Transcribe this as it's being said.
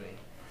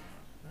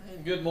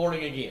Good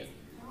morning again.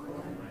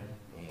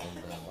 And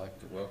I'd like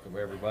to welcome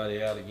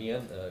everybody out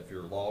again. If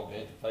you're logged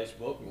into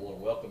Facebook, we want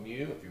to welcome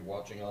you. If you're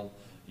watching on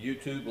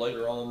YouTube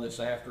later on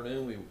this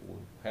afternoon, we're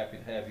happy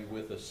to have you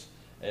with us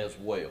as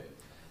well.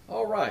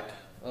 All right,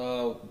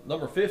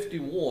 number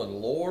 51,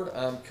 Lord,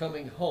 I'm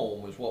Coming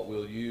Home, is what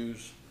we'll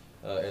use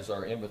as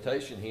our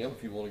invitation hymn.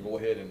 If you want to go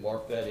ahead and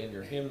mark that in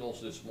your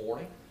hymnals this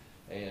morning.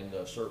 And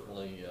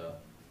certainly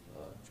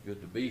it's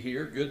good to be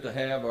here. Good to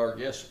have our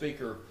guest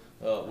speaker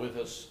with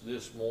us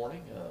this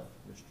morning,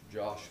 Mr.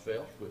 Josh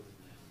Phelps with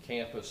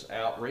Campus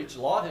Outreach.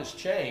 A lot has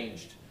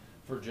changed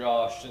for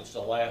Josh since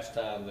the last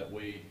time that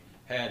we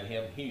had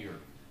him here.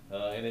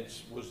 And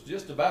it was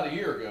just about a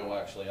year ago,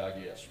 actually, I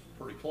guess,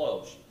 pretty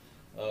close.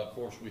 Of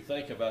course, we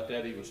think about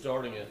that. He was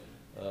starting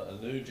a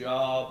new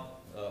job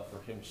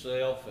for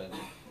himself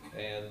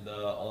and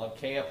on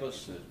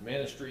campus, his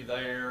ministry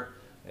there.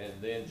 And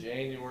then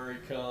January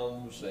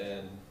comes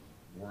and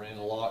we're in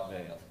a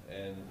lockdown.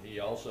 And he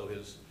also,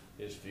 his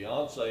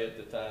fiance at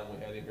the time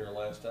we had him here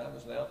last time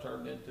has now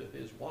turned into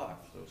his wife.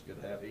 So it's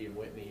good to have he and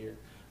Whitney here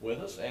with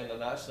us. And the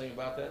nice thing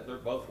about that, they're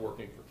both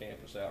working for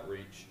Campus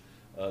Outreach,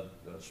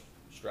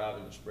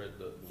 striving to spread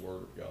the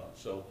word of God.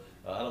 So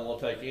I don't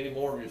want to take any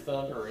more of your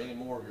thunder or any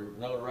more of your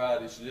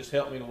notoriety. So just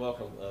help me to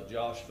welcome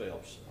Josh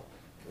Phelps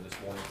for this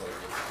morning's program.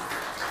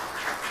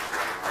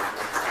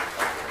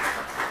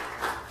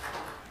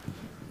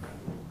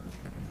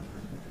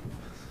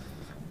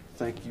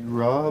 Thank you,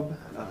 Rob.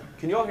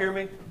 Can you all hear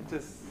me?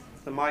 Is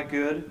the mic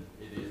good?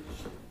 It is.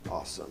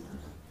 Awesome.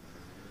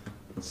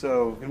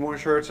 So, good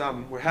morning, church.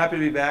 We're happy to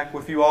be back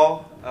with you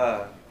all.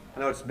 I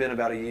know it's been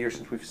about a year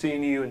since we've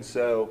seen you, and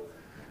so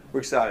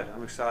we're excited.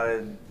 I'm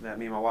excited that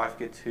me and my wife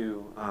get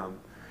to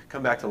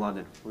come back to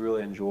London. We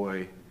really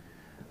enjoy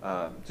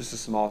just a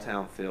small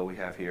town feel we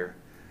have here.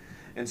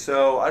 And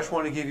so I just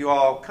want to give you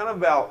all kind of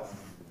about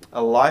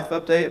a life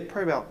update,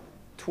 probably about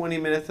 20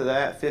 minutes of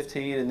that,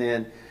 15, and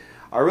then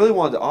I really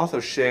wanted to also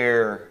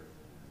share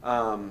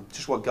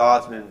just what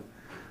God's been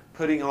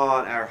putting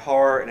on our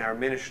heart and our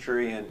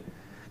ministry and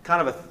kind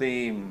of a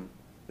theme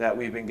that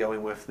we've been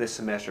going with this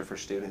semester for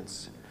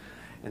students.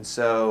 And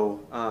so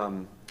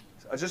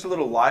just a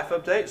little life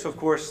update. So of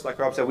course, like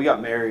Rob said, we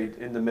got married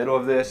in the middle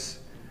of this.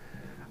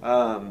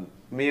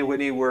 Me and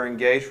Whitney were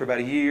engaged for about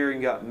a year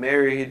and got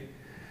married.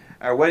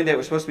 Our wedding date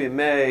was supposed to be in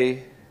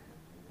May.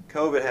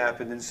 COVID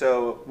happened, and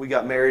so we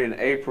got married in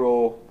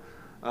April.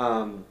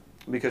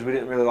 Because we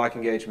didn't really like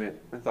engagement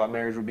and thought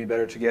marriage would be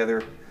better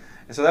together.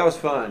 And so that was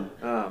fun.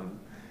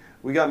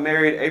 We got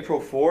married April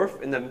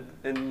 4th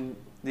in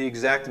the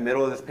exact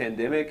middle of this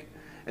pandemic,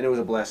 and it was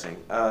a blessing.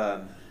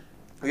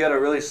 We had a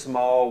really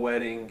small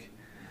wedding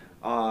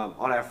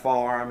on our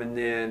farm, and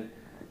then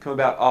come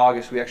about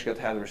August, we actually got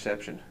to have the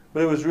reception.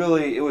 But it was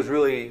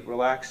really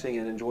relaxing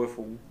and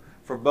enjoyable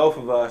for both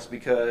of us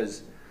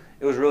because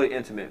it was really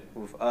intimate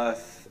with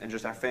us and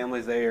just our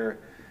families there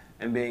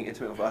and being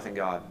intimate with us and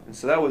God. And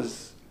so that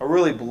was a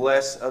really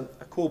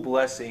a cool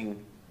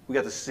blessing we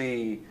got to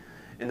see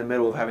in the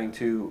middle of having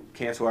to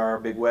cancel our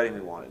big wedding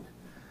we wanted.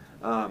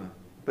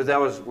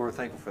 But we're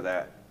thankful for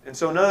that. And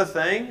so another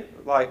thing,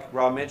 like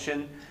Rob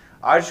mentioned,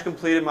 I just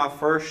completed my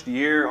first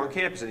year on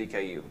campus at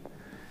EKU.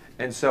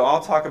 And so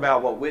I'll talk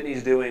about what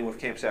Whitney's doing with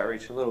Campus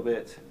Outreach in a little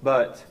bit.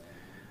 But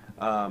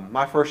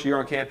my first year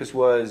on campus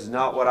was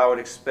not what I would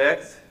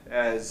expect,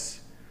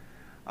 as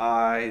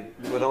I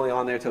was only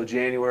on there till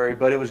January,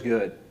 but it was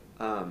good.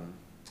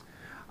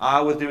 I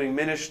was doing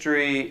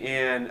ministry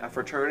in a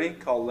fraternity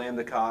called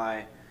Lambda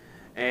Chi,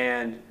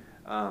 and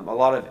a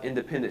lot of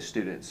independent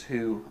students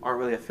who aren't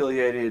really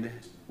affiliated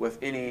with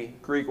any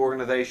Greek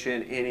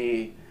organization,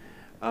 any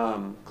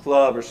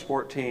club or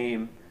sport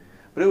team,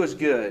 but it was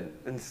good.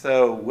 And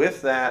so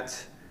with that,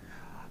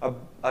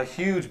 a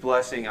huge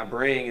blessing I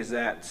bring is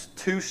that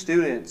two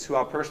students who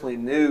I personally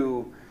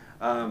knew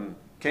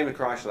came to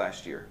Christ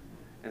last year.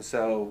 And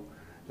so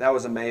that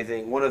was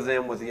amazing. One of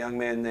them was a young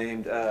man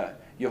named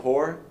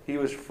Yehor. He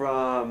was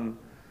from,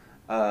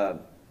 I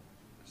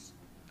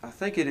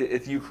think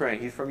it's Ukraine.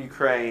 He's from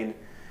Ukraine.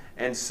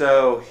 And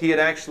so he had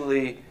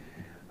actually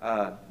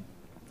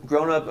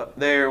grown up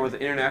there with an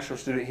international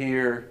student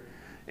here,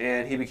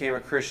 and he became a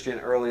Christian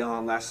early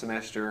on last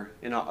semester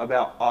in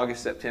about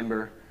August,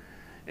 September.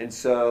 And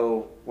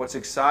so what's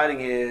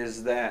exciting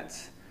is that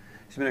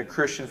he's been a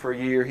Christian for a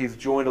year. He's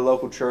joined a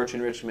local church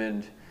in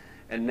Richmond,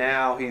 and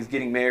now he's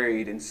getting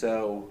married. And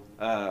so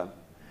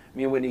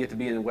me and Whitney get to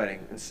be in the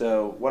wedding. And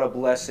so what a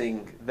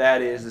blessing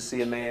that is to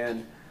see a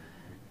man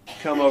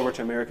come over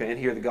to America and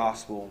hear the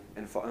gospel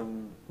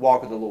and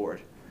walk with the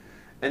Lord.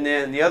 And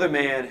then the other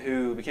man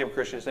who became a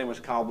Christian, his name was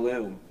Kyle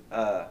Bloom.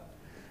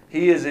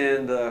 He is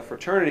in the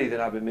fraternity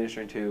that I've been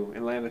ministering to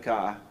in Lambda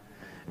Chi.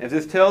 And if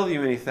this tells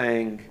you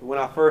anything,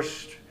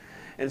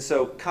 and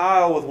so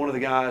Kyle was one of the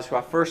guys who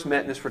I first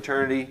met in this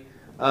fraternity.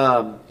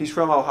 He's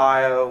from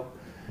Ohio.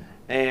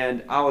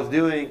 And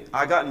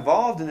I got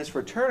involved in this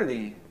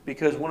fraternity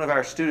because one of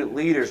our student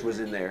leaders was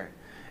in there.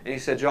 And he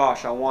said,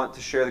 Josh, I want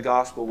to share the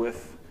gospel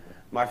with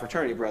my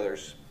fraternity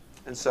brothers.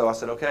 And so I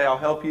said, okay, I'll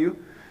help you.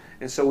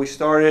 And so we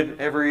started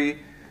every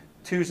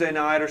Tuesday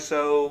night or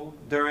so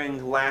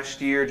during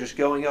last year, just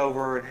going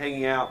over and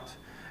hanging out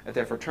at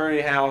their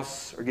fraternity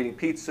house or getting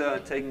pizza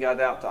and taking guys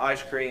out to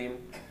ice cream.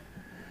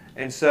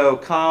 And so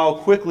Kyle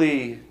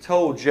quickly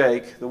told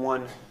Jake,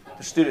 the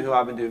student who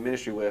I've been doing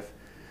ministry with,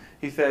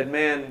 he said,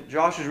 man,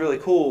 Josh is really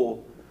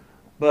cool,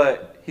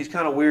 but he's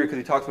kind of weird because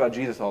he talks about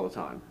Jesus all the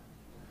time.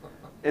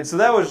 And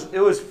so it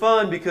was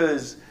fun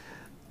because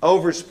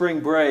over spring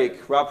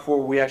break, right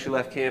before we actually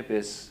left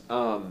campus,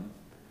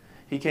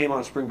 he came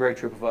on a spring break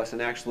trip with us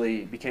and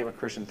actually became a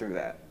Christian through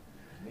that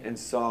and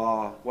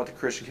saw what the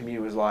Christian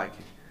community was like.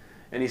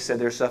 And he said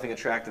there's something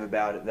attractive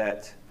about it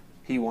that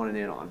he wanted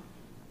in on.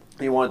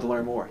 He wanted to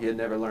learn more. He had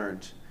never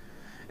learned.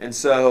 And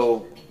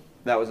so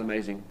that was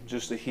amazing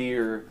just to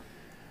hear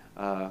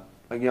a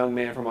young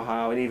man from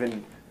Ohio and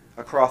even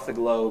across the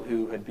globe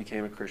who had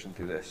became a Christian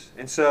through this.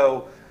 And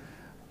so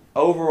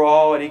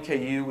overall at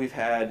EKU we've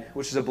had,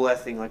 which is a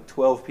blessing, like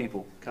 12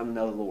 people come to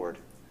know the Lord.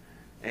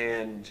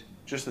 And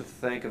just to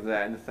think of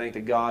that and to think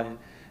that God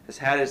has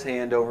had His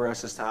hand over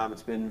us this time,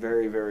 it's been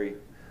very, very,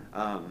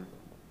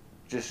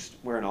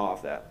 we're in awe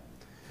of that.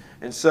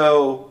 And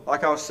so,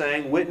 like I was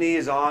saying, Whitney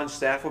is on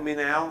staff with me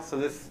now. So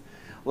this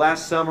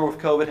last summer with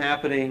COVID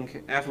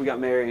happening, after we got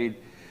married,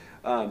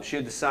 she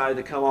had decided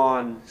to come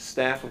on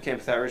staff with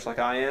Campus Outreach like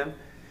I am.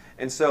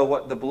 And so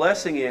what the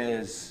blessing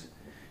is,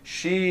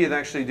 she is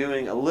actually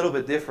doing a little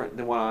bit different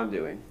than what I'm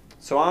doing.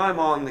 So I'm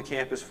on the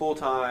campus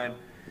full-time,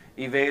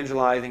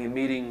 evangelizing and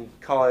meeting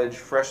college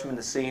freshmen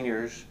to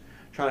seniors,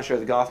 trying to share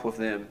the gospel with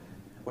them.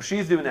 Well,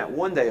 she's doing that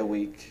one day a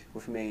week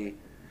with me,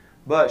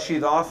 but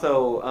she's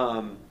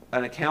also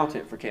an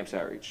accountant for Campus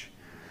Outreach.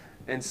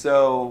 And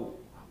so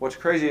what's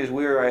crazy is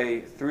we're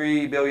a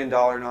 $3 billion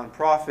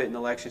nonprofit in the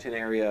Lexington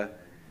area,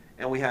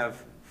 and we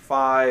have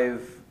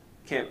 5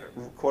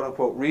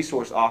 quote-unquote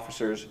resource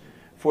officers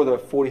for the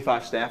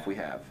 45 staff we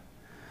have.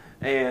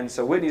 And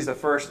so Whitney's the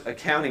first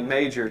accounting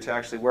major to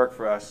actually work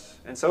for us,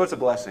 and so it's a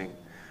blessing.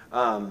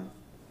 And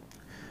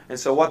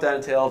so what that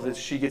entails is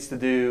she gets to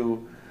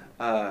do,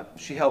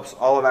 she helps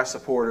all of our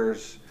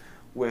supporters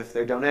with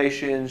their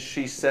donations.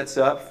 She sets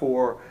up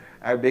for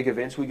our big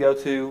events we go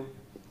to.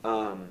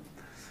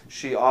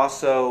 She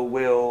also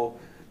will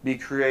be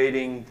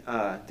creating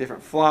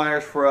different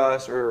flyers for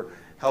us or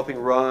helping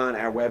run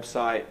our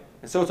website.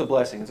 And so it's a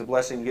blessing. It's a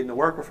blessing getting to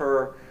work with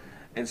her.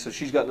 And so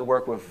she's gotten to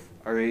work with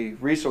a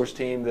resource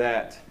team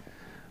that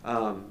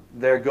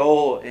their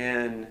goal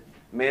in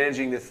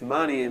managing this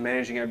money and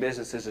managing our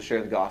business is to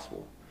share the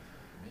gospel.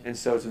 And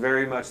so it's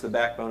very much the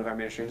backbone of our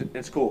ministry.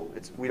 It's cool.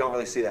 We don't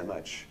really see that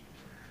much.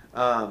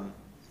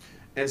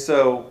 And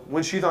so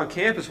when she's on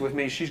campus with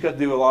me, she's got to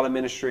do a lot of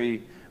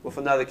ministry with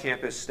another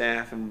campus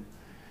staff. And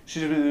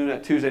she's been doing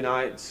that Tuesday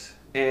nights.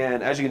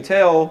 And as you can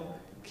tell,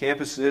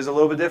 campus is a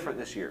little bit different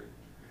this year.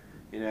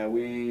 You know,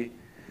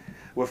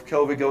 with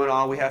COVID going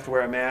on, we have to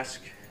wear a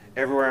mask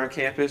everywhere on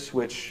campus,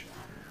 which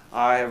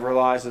I have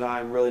realized that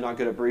I'm really not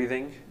good at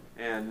breathing.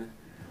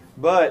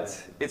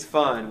 But it's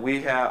fun.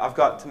 I've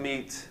got to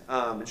meet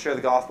and share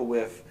the gospel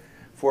with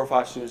 4 or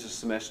 5 students this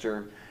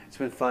semester. It's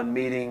been fun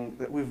meeting.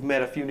 We've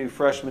met a few new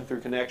freshmen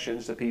through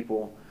connections to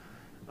people.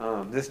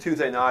 This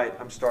Tuesday night,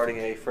 I'm starting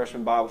a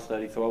freshman Bible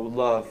study, so I would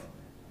love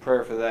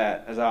prayer for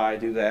that as I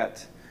do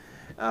that.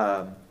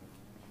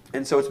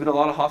 And so it's been a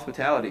lot of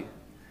hospitality.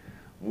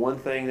 One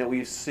thing that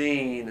we've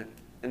seen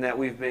and that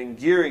we've been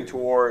gearing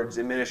towards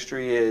in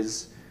ministry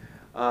is,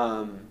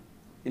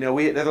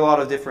 there's a lot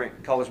of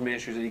different college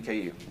ministries at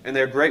EKU, and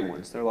they're great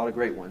ones. There are a lot of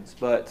great ones.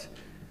 But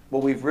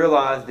what we've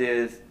realized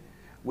is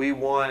we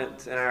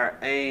want, and our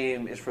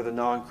aim is for the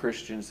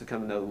non-Christians to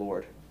come to know the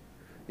Lord.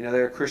 You know,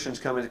 there are Christians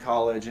coming to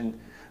college, and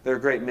there are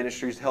great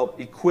ministries to help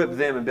equip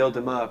them and build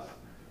them up.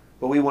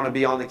 But we want to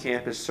be on the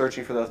campus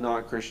searching for those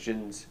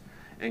non-Christians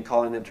and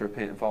calling them to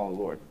repent and follow the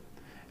Lord.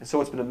 And so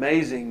what's been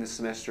amazing this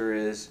semester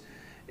is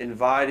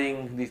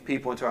inviting these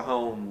people into our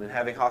home and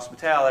having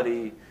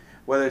hospitality,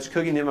 whether it's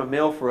cooking them a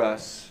meal for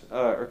us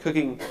or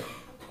cooking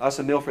us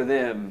a meal for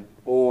them,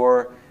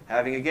 or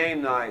having a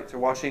game night or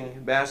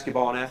watching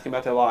basketball and asking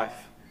about their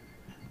life.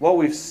 What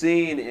we've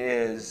seen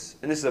is,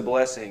 and this is a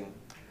blessing,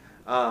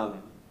 a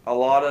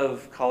lot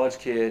of college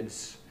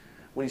kids,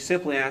 when you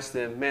simply ask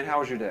them, man, how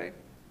was your day?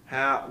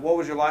 What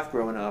was your life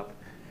growing up?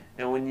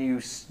 And when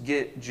you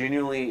get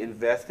genuinely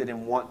invested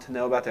and want to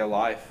know about their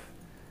life,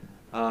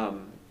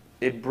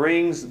 it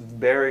brings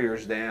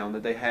barriers down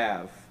that they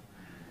have,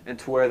 and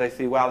to where they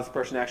see, wow, this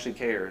person actually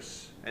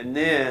cares. And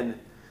then,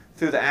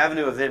 through the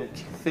avenue of them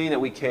seeing that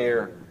we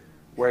care,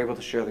 we're able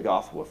to share the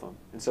gospel with them.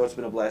 And so it's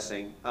been a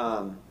blessing.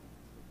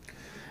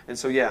 And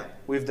so, yeah,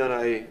 we've done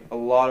a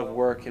lot of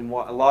work and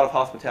a lot of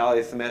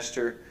hospitality this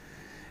semester.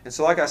 And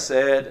so, like I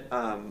said,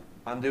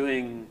 I'm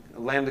doing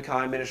Lambda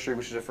Chi ministry,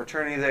 which is a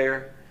fraternity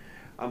there.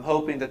 I'm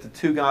hoping that the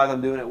 2 guys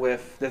I'm doing it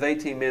with, there's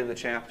 18 men in the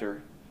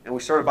chapter. And we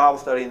start a Bible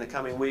study in the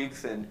coming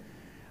weeks, and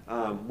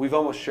we've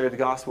almost shared the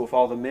gospel with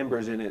all the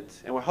members in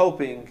it. And we're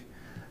hoping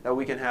that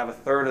we can have a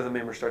third of the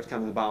members start to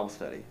come to the Bible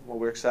study, what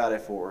we're excited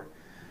for.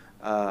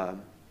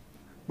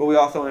 But we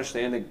also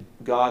understand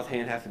that God's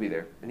hand has to be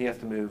there, and He has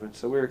to move. And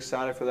so we're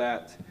excited for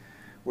that.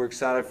 We're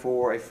excited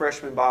for a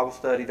freshman Bible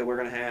study that we're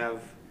going to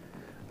have.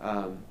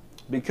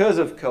 Because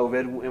of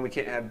COVID and we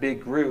can't have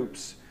big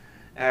groups,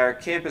 our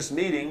campus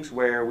meetings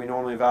where we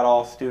normally invite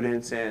all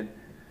students and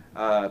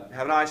have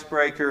an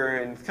icebreaker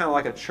and kind of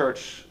like a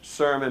church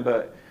sermon,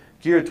 but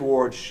geared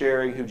towards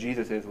sharing who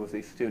Jesus is with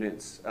these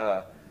students.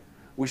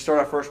 We start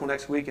our first one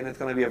next week, and it's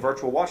going to be a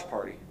virtual watch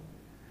party.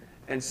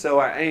 And so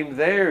our aim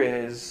there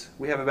is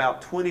we have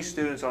about 20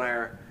 students on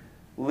our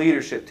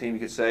leadership team, you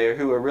could say,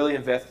 who are really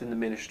invested in the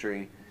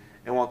ministry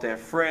and want their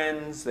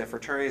friends, their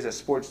fraternities, their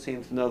sports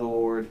teams to know the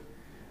Lord.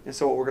 And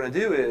so what we're going to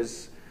do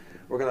is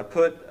we're going to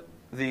put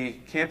the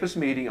campus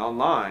meeting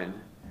online,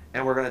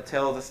 and we're going to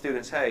tell the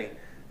students, hey,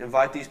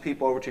 invite these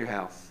people over to your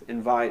house.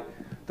 Invite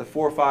the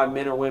 4 or 5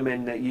 men or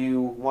women that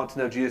you want to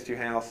know Jesus to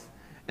your house,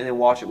 and then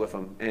watch it with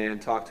them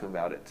and talk to them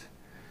about it.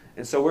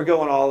 And so we're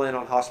going all in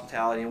on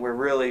hospitality, and we're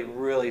really,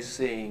 really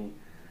seeing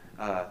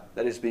that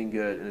it's being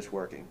good and it's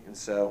working. And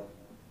so,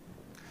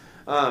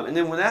 and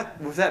then with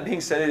that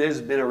being said, it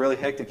has been a really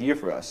hectic year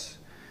for us.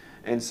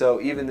 And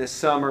so even this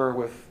summer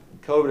with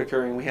COVID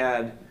occurring, we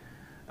had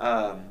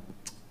a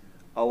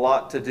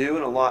lot to do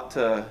and a lot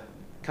to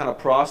kind of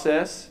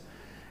process.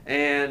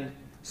 And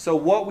so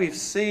what we've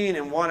seen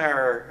and what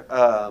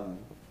our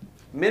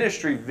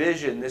ministry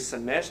vision this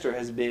semester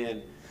has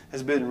been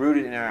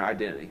rooted in our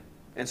identity.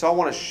 And so I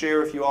want to share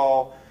with you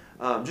all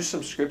just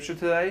some scripture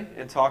today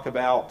and talk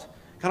about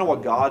kind of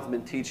what God's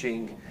been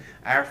teaching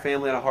our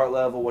family at a heart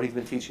level, what He's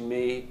been teaching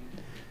me,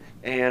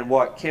 and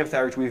what Camp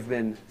Outreach we've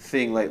been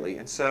seeing lately.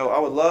 And so I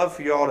would love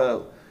for you all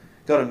to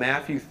go to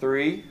Matthew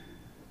 3.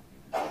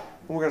 And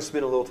we're going to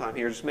spend a little time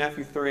here. Just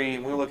Matthew 3,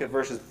 and we're going to look at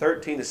verses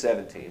 13 to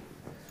 17.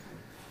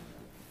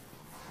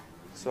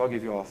 So I'll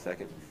give you all a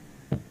second.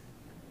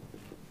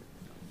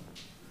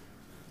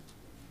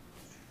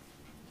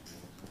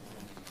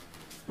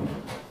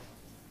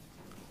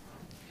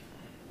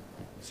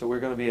 So we're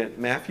going to be at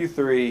Matthew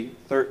 3,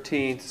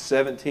 13 to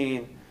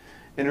 17.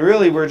 And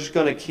really, we're just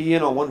going to key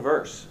in on one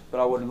verse. But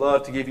I would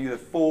love to give you the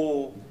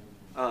full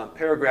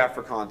paragraph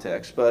for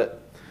context.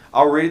 But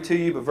I'll read it to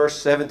you, but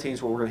verse 17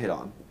 is what we're going to hit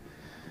on.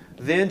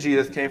 Then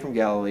Jesus came from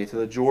Galilee to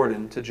the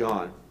Jordan to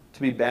John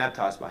to be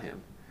baptized by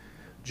him.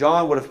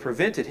 John would have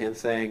prevented him,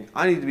 saying,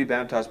 I need to be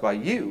baptized by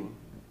you,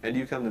 and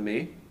you come to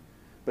me?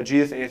 But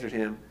Jesus answered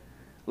him,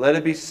 let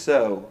it be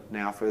so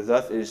now, for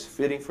thus it is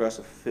fitting for us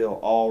to fulfill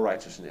all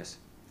righteousness.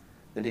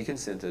 Then he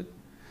consented.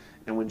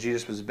 And when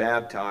Jesus was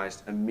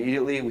baptized,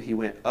 immediately he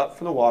went up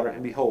from the water,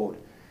 and behold,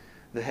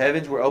 the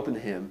heavens were opened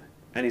to him,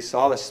 and he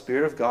saw the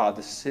Spirit of God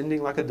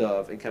descending like a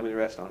dove and coming to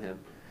rest on him.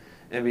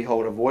 And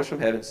behold, a voice from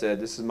heaven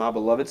said, this is my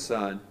beloved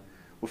Son,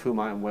 with whom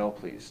I am well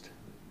pleased.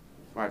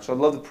 All right, so I'd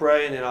love to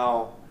pray, and then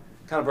I'll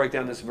kind of break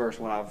down this verse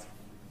when I've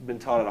been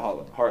taught at a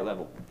heart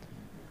level.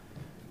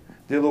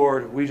 Dear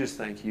Lord, we just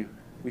thank you.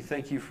 We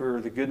thank you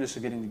for the goodness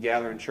of getting to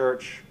gather in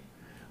church.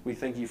 We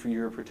thank you for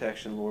your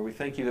protection, Lord. We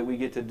thank you that we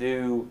get to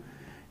do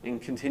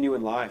and continue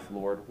in life,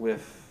 Lord,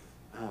 with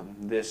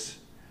this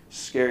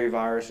scary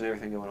virus and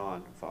everything going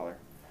on, Father.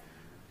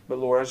 But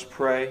Lord, I just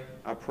pray.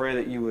 I pray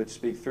that you would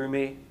speak through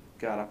me.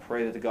 God, I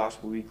pray that the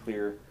gospel will be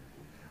clear.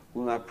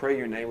 Lord, I pray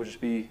your name would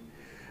just be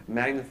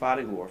magnified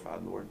and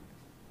glorified, Lord.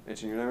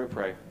 It's in your name we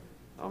pray.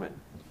 Amen.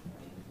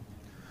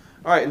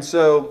 All right, and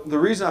so the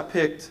reason I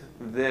picked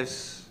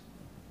this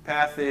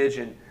passage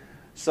and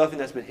something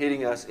that's been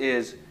hitting us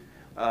is,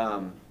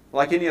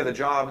 like any other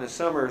job in the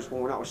summers,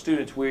 when we're not with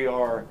students, we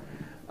are,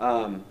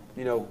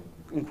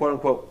 in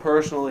quote-unquote,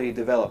 personally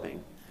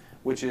developing,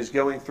 which is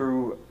going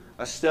through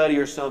a study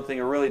or something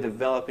or really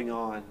developing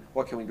on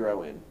what can we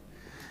grow in.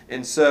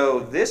 And so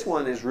this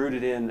one is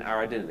rooted in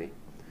our identity.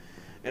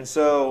 And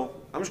so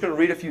I'm just going to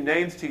read a few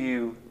names to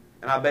you,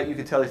 and I bet you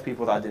can tell these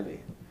people's identity.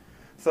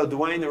 So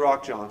Dwayne "The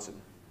Rock" Johnson.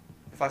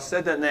 If I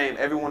said that name,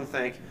 everyone would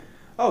think,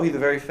 oh, he's a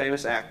very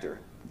famous actor.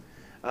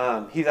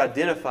 He's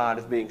identified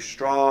as being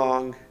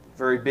strong,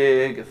 very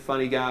big, a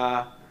funny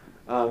guy,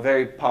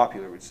 very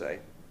popular, we'd say.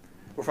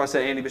 Or if I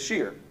say Andy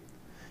Bashir,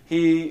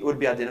 he would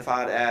be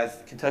identified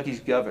as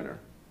Kentucky's governor.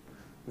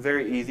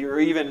 Very easy. Or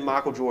even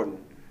Michael Jordan.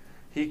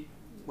 He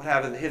would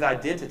have his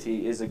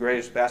identity is the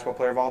greatest basketball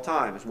player of all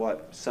time, is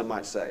what some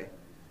might say.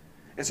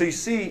 And so you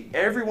see,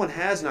 everyone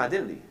has an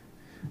identity.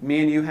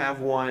 Me and you have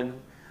one.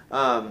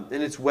 And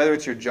it's whether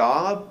it's your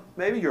job,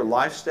 maybe your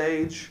life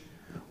stage,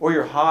 or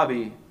your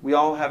hobby, we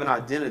all have an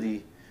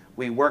identity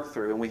we work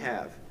through and we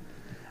have.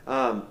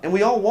 And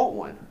we all want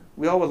one.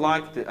 We all would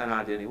like an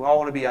identity. We all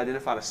want to be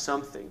identified as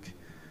something.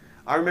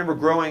 I remember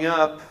growing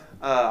up,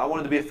 I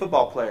wanted to be a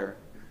football player.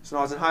 So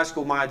when I was in high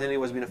school, my identity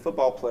was being a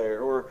football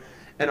player, or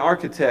an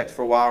architect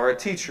for a while, or a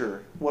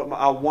teacher, what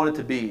I wanted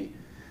to be.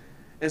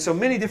 And so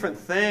many different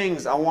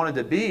things I wanted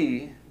to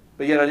be,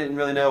 but yet I didn't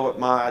really know what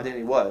my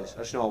identity was.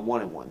 I just know I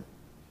wanted one.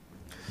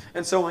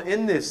 And so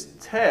in this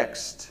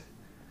text,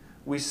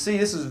 we see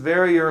this is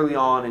very early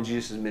on in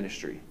Jesus'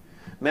 ministry.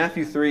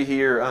 Matthew 3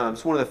 here,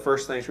 it's one of the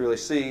first things we really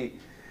see.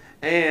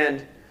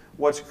 And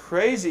what's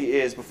crazy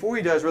is before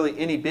he does really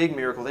any big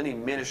miracles, any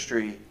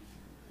ministry,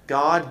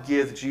 God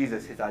gives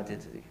Jesus his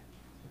identity.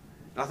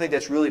 And I think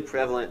that's really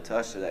prevalent to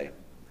us today.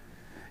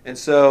 And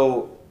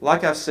so,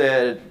 like I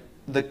said,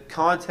 the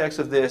context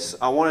of this,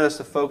 I wanted us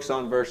to focus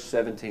on verse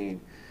 17.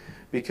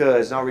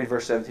 Because, and I'll read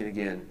verse 17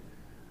 again.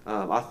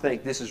 I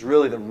think this is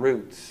really the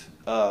root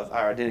of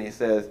our identity. It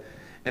says,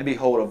 "And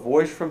behold, a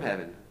voice from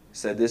heaven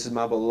said, 'This is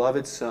my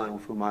beloved Son,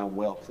 with whom I am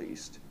well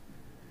pleased.'"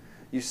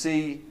 You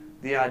see,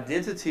 the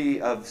identity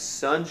of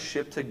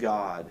sonship to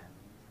God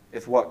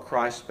is what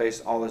Christ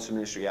based all his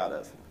ministry out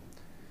of.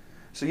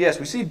 So yes,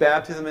 we see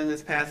baptism in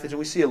this passage, and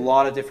we see a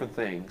lot of different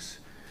things.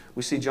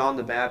 We see John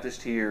the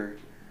Baptist here.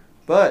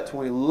 But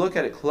when we look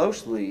at it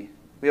closely,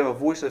 we have a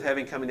voice of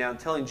heaven coming down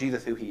telling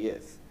Jesus who he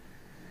is.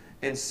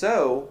 And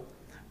so,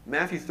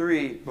 Matthew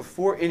 3,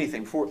 before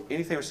anything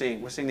we're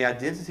seeing the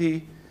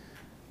identity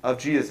of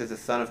Jesus as the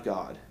Son of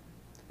God.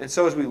 And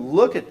so as we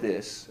look at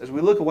this, as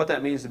we look at what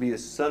that means to be the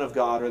Son of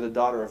God or the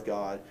daughter of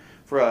God,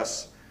 for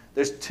us,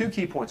 there's two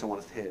key points I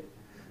want us to hit.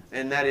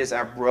 And that is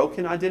our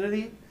broken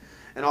identity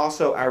and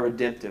also our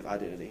redemptive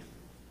identity.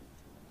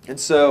 And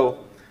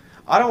so,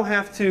 I don't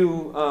have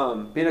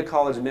to, being a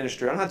college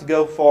minister, I don't have to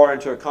go far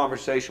into a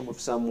conversation with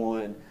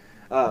someone,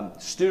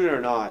 student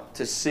or not,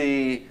 to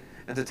see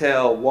and to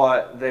tell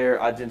what their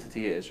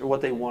identity is or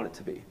what they want it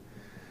to be.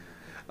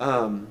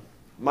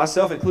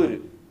 Myself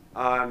included.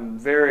 I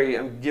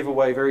give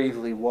away very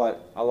easily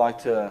what I like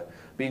to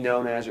be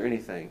known as or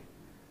anything.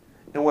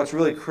 And what's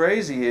really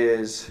crazy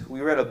is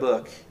we read a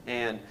book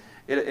and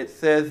it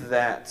says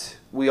that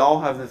we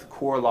all have this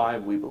core lie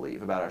we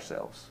believe about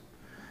ourselves.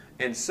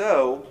 And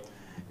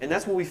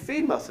that's what we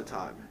feed most of the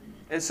time.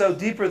 And so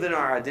deeper than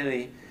our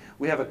identity,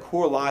 we have a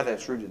core lie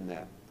that's rooted in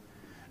that.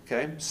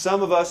 Okay?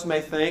 Some of us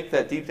may think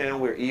that deep down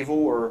we're evil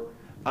or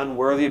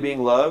unworthy of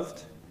being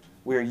loved.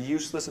 We're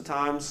useless at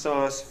times. Some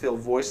of us feel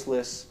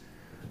voiceless,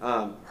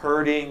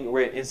 hurting,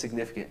 we're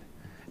insignificant.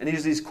 And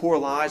these core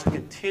lies we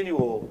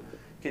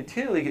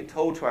continually get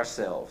told to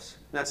ourselves.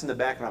 And that's in the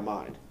back of our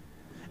mind.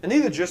 And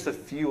these are just a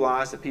few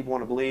lies that people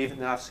want to believe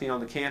and that I've seen on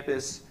the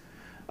campus.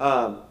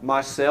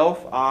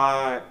 Myself,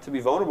 to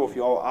be vulnerable with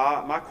you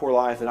all, my core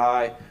lie is that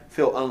I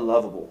feel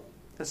unlovable.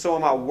 And so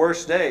on my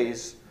worst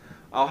days,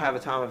 I'll have a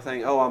time of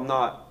thinking, I'm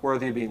not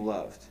worthy of being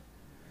loved.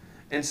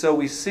 And so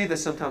we see that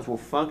sometimes we'll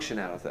function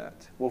out of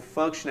that. We'll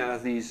function out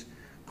of these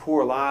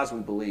core lies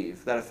we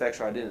believe that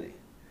affects our identity.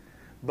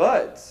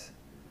 But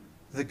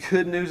the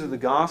good news of the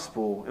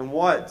gospel and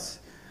what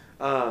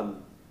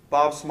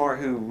Bob Smart,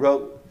 who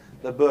wrote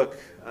the book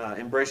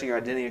Embracing Your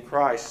Identity in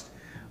Christ,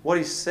 what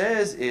he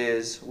says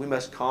is we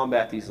must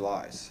combat these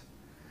lies.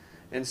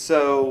 And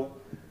so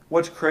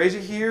what's crazy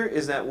here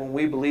is that when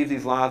we believe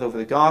these lies over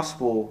the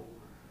gospel,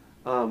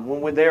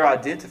 when they're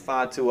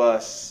identified to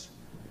us,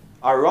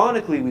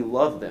 ironically, we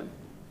love them.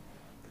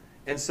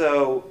 And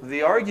so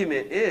the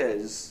argument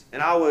is,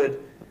 and I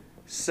would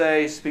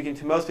say, speaking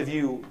to most of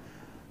you,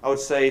 I would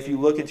say if you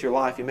look into your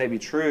life, it may be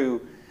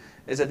true,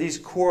 is that these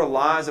core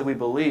lies that we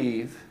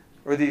believe,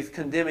 or these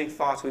condemning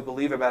thoughts we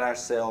believe about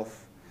ourselves,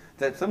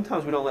 that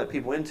sometimes we don't let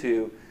people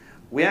into,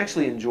 we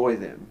actually enjoy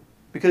them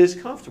because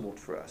it's comfortable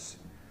for us.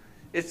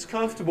 It's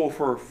comfortable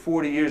for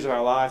 40 years of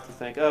our life to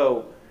think,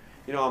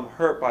 I'm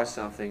hurt by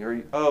something,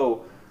 or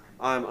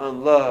I'm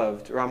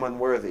unloved, or I'm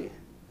unworthy.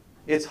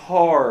 It's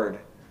hard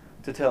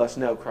to tell us,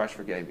 no, Christ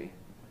forgave me.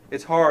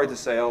 It's hard to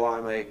say,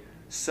 I'm a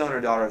son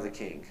or daughter of the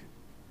King.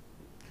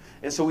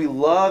 And so we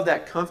love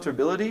that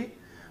comfortability,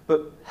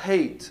 but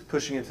hate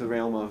pushing into the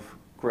realm of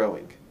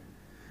growing.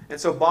 And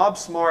so Bob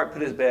Smart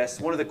put his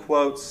best. One of the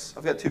quotes,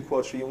 I've got two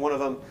quotes for you. One of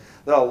them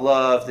that I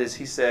love is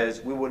he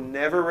says, "We will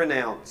never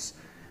renounce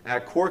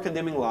our core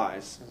condemning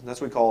lies,"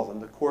 that's what we call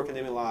them, the core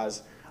condemning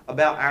lies,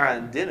 about our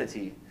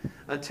identity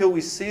until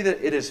we see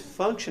that it is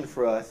function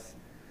for us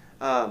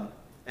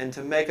and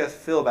to make us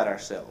feel about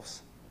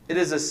ourselves. It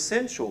is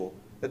essential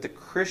that the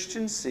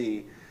Christians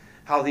see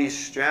how these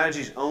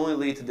strategies only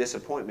lead to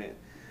disappointment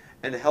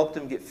and to help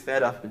them get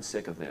fed up and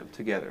sick of them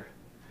together.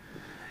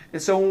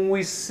 And so when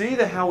we see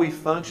that how we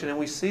function and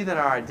we see that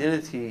our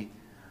identity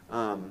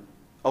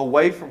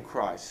away from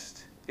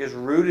Christ is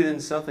rooted in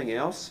something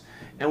else,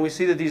 and we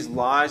see that these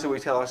lies that we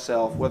tell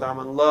ourselves, whether I'm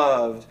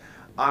unloved,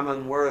 I'm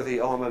unworthy,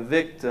 I'm a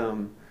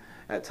victim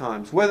at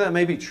times, whether that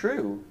may be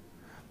true,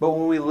 but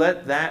when we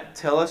let that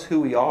tell us who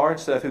we are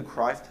instead of who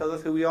Christ tells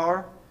us who we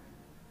are,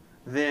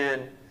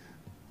 then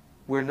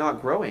we're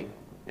not growing.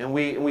 And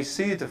we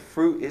see that the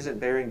fruit isn't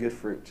bearing good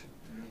fruit.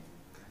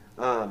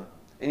 And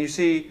you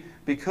see,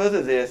 because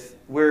of this,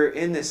 we're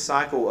in this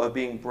cycle of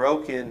being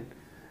broken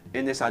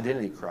in this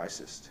identity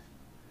crisis.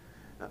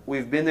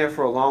 We've been there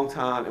for a long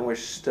time and we're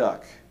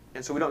stuck.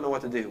 And so we don't know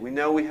what to do. We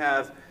know we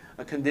have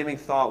a condemning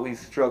thought we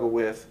struggle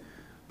with,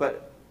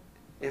 but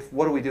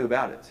what do we do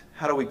about it?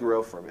 How do we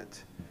grow from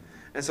it?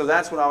 And so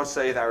that's what I would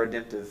say is our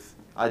redemptive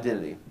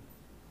identity.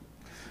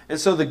 And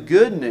so the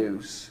good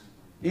news,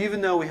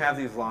 even though we have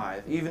these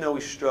lies, even though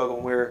we struggle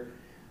and we're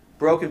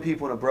broken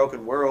people in a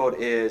broken world,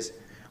 is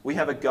we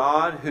have a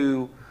God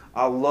who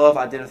I love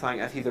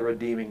identifying as He's a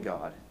redeeming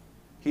God.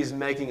 He's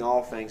making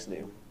all things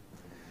new.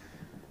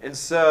 And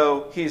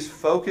so He's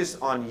focused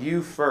on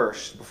you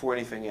first before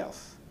anything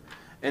else.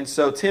 And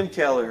so Tim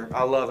Keller,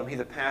 I love him. He's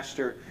a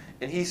pastor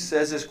and he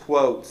says this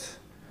quote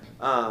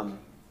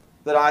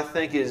that I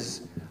think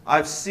is,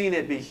 I've seen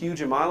it be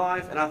huge in my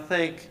life, and I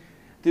think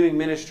doing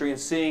ministry and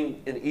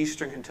seeing in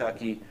Eastern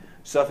Kentucky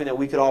something that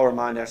we could all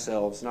remind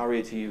ourselves, and I'll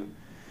read it to you.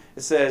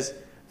 It says,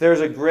 "There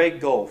is a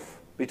great gulf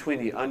between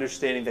the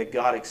understanding that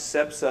God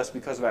accepts us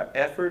because of our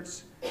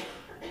efforts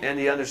and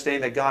the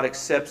understanding that God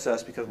accepts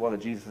us because of what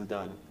Jesus has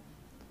done.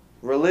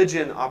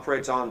 Religion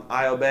operates on,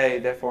 I obey,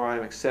 therefore I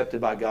am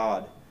accepted by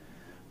God.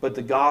 But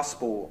the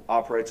gospel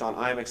operates on,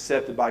 I am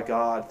accepted by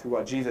God through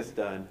what Jesus has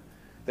done,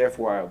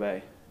 therefore I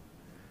obey."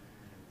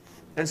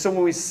 And so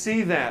when we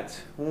see that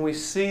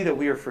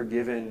we are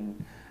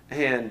forgiven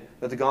and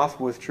that the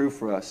gospel is true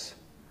for us,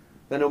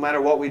 that no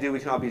matter what we do, we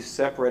cannot be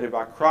separated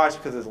by Christ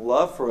because of His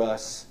love for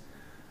us,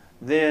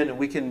 then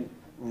we can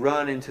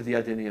run into the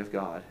identity of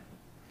God.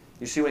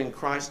 You see, when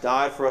Christ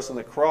died for us on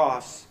the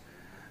cross,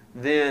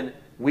 then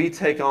we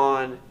take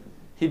on,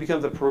 He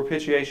becomes the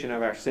propitiation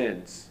of our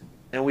sins,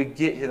 and we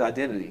get His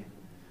identity.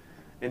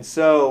 And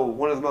so,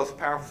 one of the most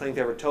powerful things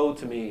ever told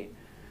to me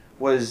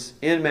was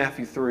in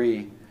Matthew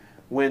 3,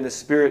 when the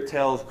Spirit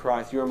tells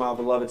Christ, "You are my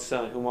beloved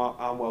Son, whom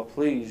I'm well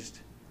pleased."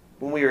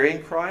 When we are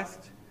in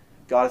Christ,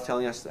 God is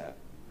telling us that.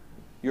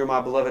 "You are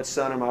my beloved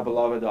Son and my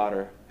beloved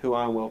daughter, who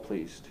I am well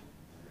pleased."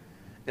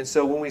 And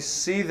so when we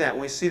see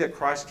that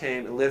Christ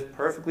came and lived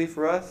perfectly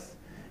for us,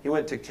 He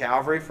went to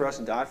Calvary for us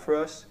and died for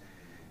us,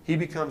 He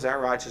becomes our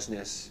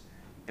righteousness,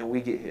 and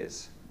we get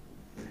His.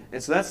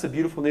 And so that's the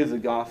beautiful news of the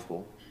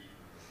gospel.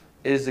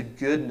 It is the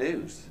good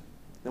news.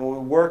 And when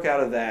we work out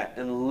of that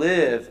and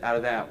live out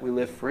of that, we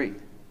live free.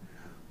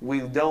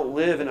 We don't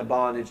live in a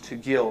bondage to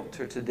guilt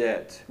or to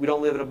debt. We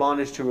don't live in a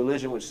bondage to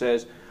religion which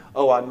says,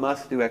 "Oh, I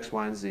must do X,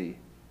 Y, and Z."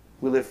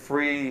 We live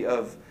free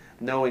of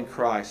knowing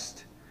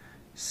Christ,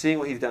 seeing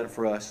what He's done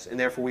for us, and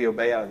therefore we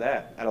obey out of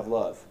that, out of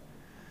love.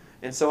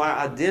 And so our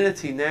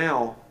identity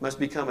now must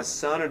become a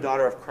son or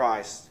daughter of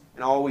Christ,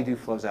 and all we do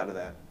flows out of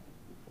that.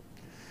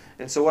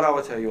 And so what I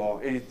would tell you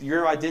all,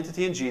 your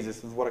identity in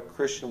Jesus is what a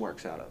Christian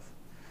works out of.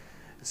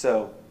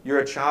 So you're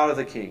a child of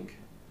the King.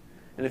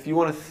 And if you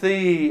want to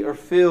see or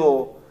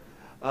feel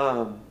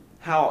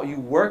how you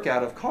work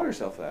out of, call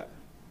yourself that.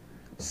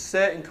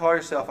 Set and call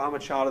yourself, "I'm a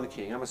child of the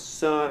King. I'm a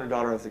son or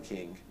daughter of the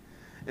King."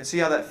 And see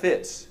how that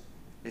fits.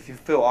 If you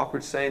feel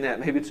awkward saying that,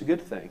 maybe it's a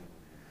good thing.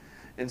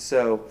 And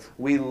so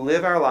we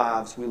live our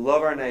lives, we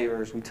love our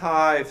neighbors, we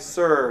tithe,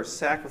 serve,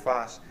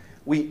 sacrifice.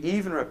 We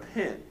even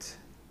repent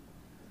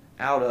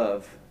out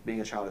of being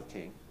a child of the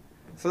King.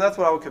 So that's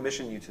what I would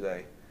commission you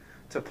today.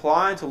 To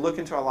apply and to look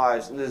into our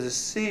lives and to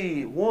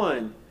see,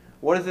 one,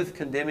 what is this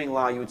condemning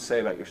lie you would say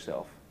about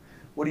yourself?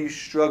 What do you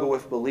struggle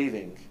with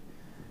believing?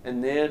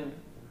 And then,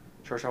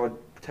 church, I would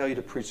tell you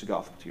to preach the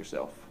gospel to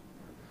yourself.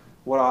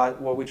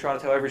 What we try to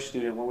tell every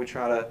student, what we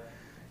try to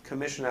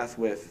commission us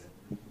with,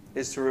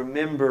 is to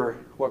remember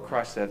what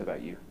Christ says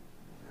about you.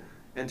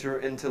 And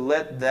to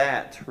let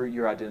that root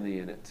your identity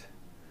in it.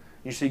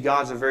 You see,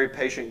 God's a very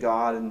patient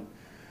God, and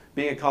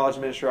being a college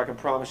minister, I can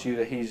promise you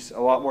that He's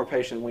a lot more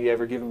patient than we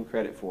ever give Him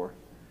credit for.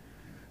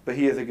 But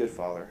He is a good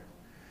Father.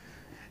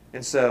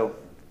 And so,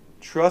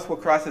 trust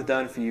what Christ has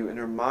done for you and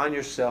remind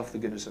yourself of the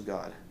goodness of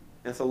God.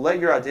 And so let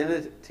your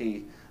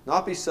identity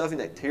not be something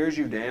that tears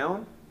you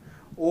down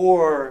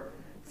or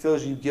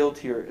feels you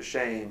guilty or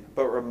ashamed,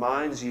 but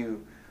reminds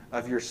you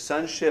of your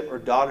sonship or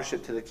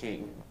daughtership to the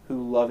King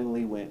who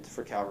lovingly went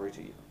for Calvary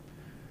to you.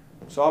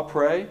 So I'll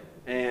pray,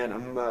 and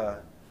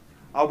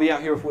I'll be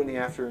out here with Whitney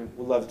after, and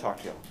we'd love to talk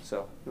to you.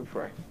 So we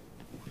pray.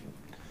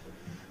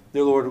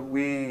 Dear Lord,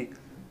 we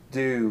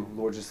do,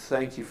 Lord, just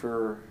thank you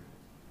for,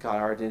 God,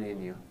 our identity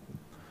in you.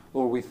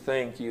 Lord, we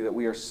thank you that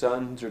we are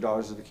sons or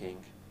daughters of the King.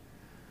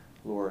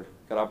 Lord,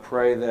 God, I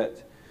pray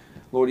that,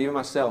 Lord, even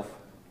myself,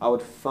 I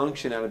would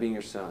function out of being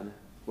your son.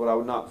 Lord, I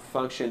would not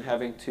function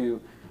having to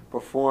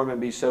perform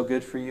and be so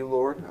good for you,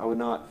 Lord. I would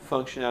not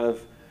function out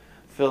of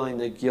feeling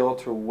the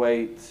guilt or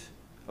weight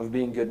of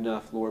being good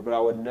enough, Lord. But I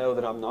would know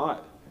that I'm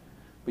not.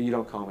 But you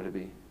don't call me to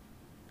be.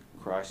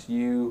 Christ,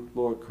 you,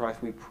 Lord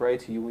Christ, we pray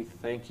to you. We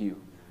thank you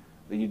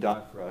that you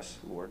died for us,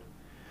 Lord.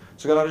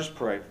 So God, I just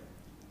pray.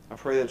 I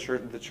pray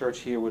that the church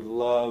here would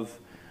love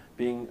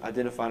being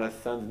identified as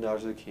sons and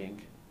daughters of the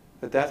King.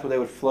 That's what they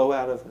would flow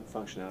out of and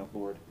function out of,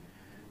 Lord.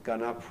 God,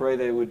 and I pray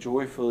they would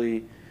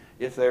joyfully,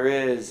 if there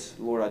is,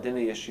 Lord,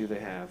 identity issue they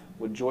have,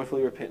 would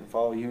joyfully repent and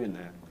follow you in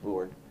that,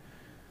 Lord.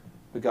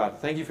 But God,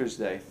 thank you for this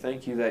day.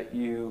 Thank you that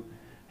you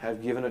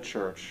have given a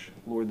church,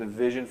 Lord, the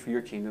vision for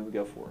your kingdom to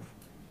go forth.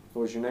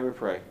 Lord, in your name we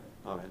pray.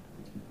 Amen.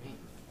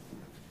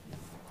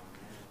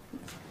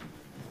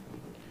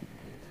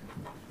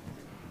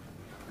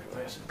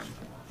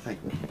 Thank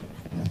you.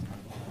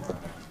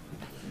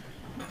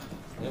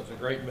 That's a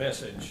great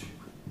message,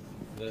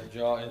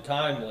 and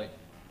timely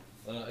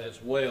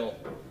as well.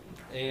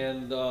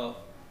 And the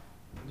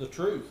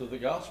truth of the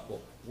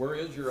gospel. Where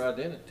is your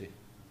identity?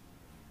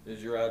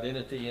 Is your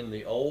identity in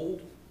the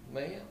old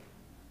man?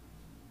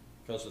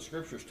 Because the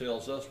Scriptures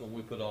tells us when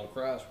we put on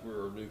Christ,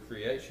 we're a new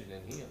creation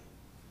in Him.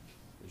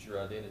 Is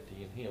your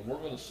identity in Him? We're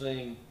going to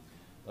sing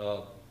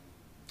a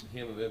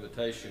hymn of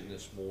invitation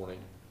this morning.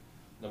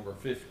 number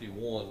 51,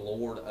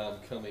 Lord, I'm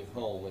coming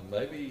home. And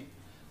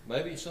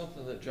maybe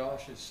something that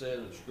Josh has said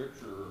in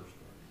Scripture, or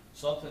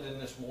something in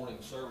this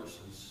morning's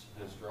services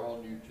has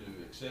drawn you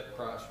to accept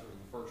Christ for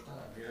the first time,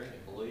 hearing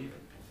and believe,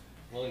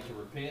 willing to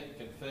repent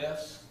and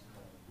confess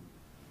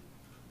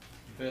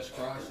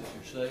Christ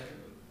as your Savior,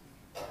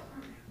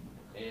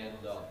 and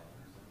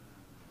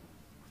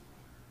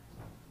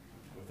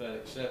with that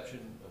exception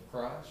of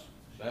Christ,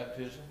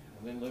 baptism,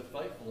 and then live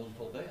faithful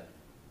until death.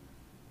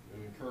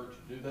 We encourage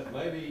you to do that.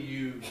 Maybe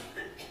you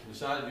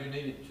decided you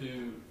needed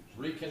to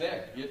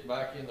reconnect, get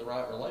back in the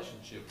right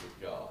relationship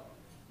with God.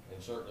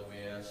 And certainly we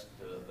ask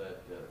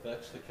that if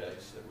that's the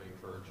case, that we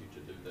encourage you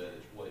to do that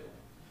as well.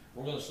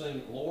 We're going to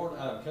sing, Lord,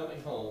 I'm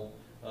Coming Home,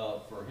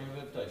 for a hymn of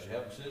invitation.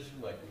 Have a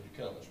decision to make. Would you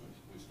come as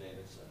we stand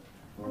and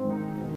sing?